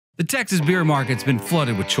The Texas beer market's been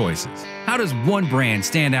flooded with choices. How does one brand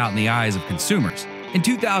stand out in the eyes of consumers? In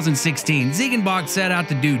 2016, ZiegenBock set out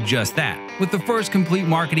to do just that, with the first complete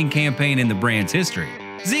marketing campaign in the brand's history.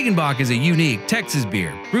 ZiegenBock is a unique Texas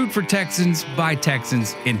beer, brewed for Texans by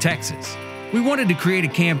Texans in Texas. We wanted to create a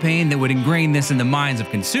campaign that would ingrain this in the minds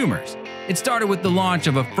of consumers. It started with the launch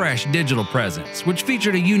of a fresh digital presence, which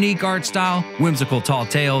featured a unique art style, whimsical tall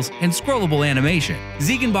tales, and scrollable animation.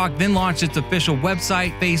 ZiegenBock then launched its official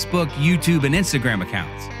website, Facebook, YouTube, and Instagram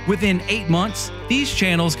accounts. Within 8 months, these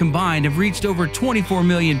channels combined have reached over 24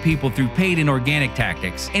 million people through paid and organic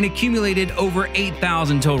tactics and accumulated over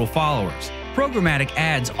 8,000 total followers. Programmatic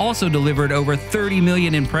ads also delivered over 30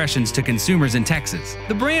 million impressions to consumers in Texas.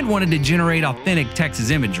 The brand wanted to generate authentic Texas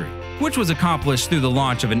imagery, which was accomplished through the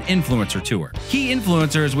launch of an influencer tour. Key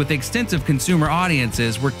influencers with extensive consumer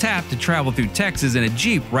audiences were tapped to travel through Texas in a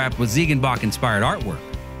Jeep wrapped with ZiegenBock-inspired artwork.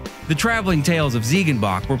 The traveling tales of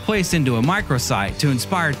ZiegenBock were placed into a microsite to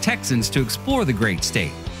inspire Texans to explore the great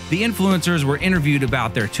state. The influencers were interviewed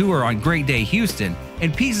about their tour on Great Day Houston,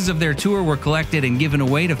 and pieces of their tour were collected and given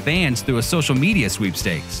away to fans through a social media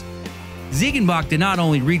sweepstakes. ZiegenBock did not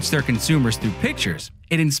only reach their consumers through pictures,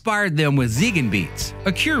 it inspired them with Ziegen Beats,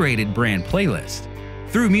 a curated brand playlist.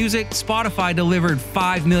 Through music, Spotify delivered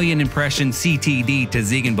 5 million impressions CTD to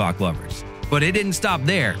ZiegenBock lovers. But it didn't stop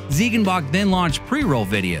there. ZiegenBock then launched pre-roll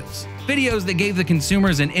videos that gave the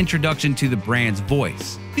consumers an introduction to the brand's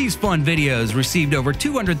voice. These fun videos received over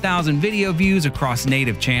 200,000 video views across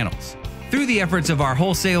native channels. Through the efforts of our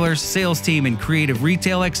wholesalers, sales team, and creative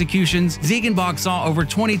retail executions, ZiegenBock saw over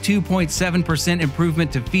 22.7%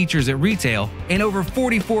 improvement to features at retail and over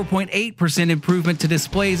 44.8% improvement to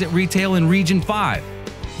displays at retail in Region 5.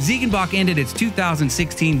 ZiegenBock ended its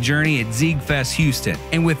 2016 journey at ZiegenFest Houston,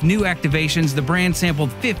 and with new activations, the brand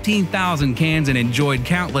sampled 15,000 cans and enjoyed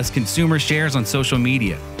countless consumer shares on social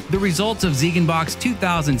media. The results of ZiegenBock's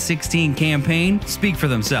 2016 campaign speak for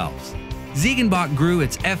themselves. ZiegenBock grew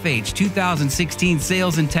its FH 2016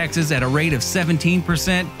 sales in Texas at a rate of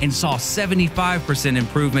 17% and saw 75%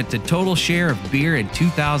 improvement to total share of beer in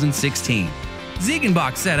 2016.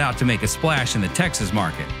 ZiegenBock set out to make a splash in the Texas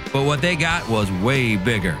market, but what they got was way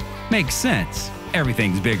bigger. Makes sense.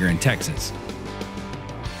 Everything's bigger in Texas.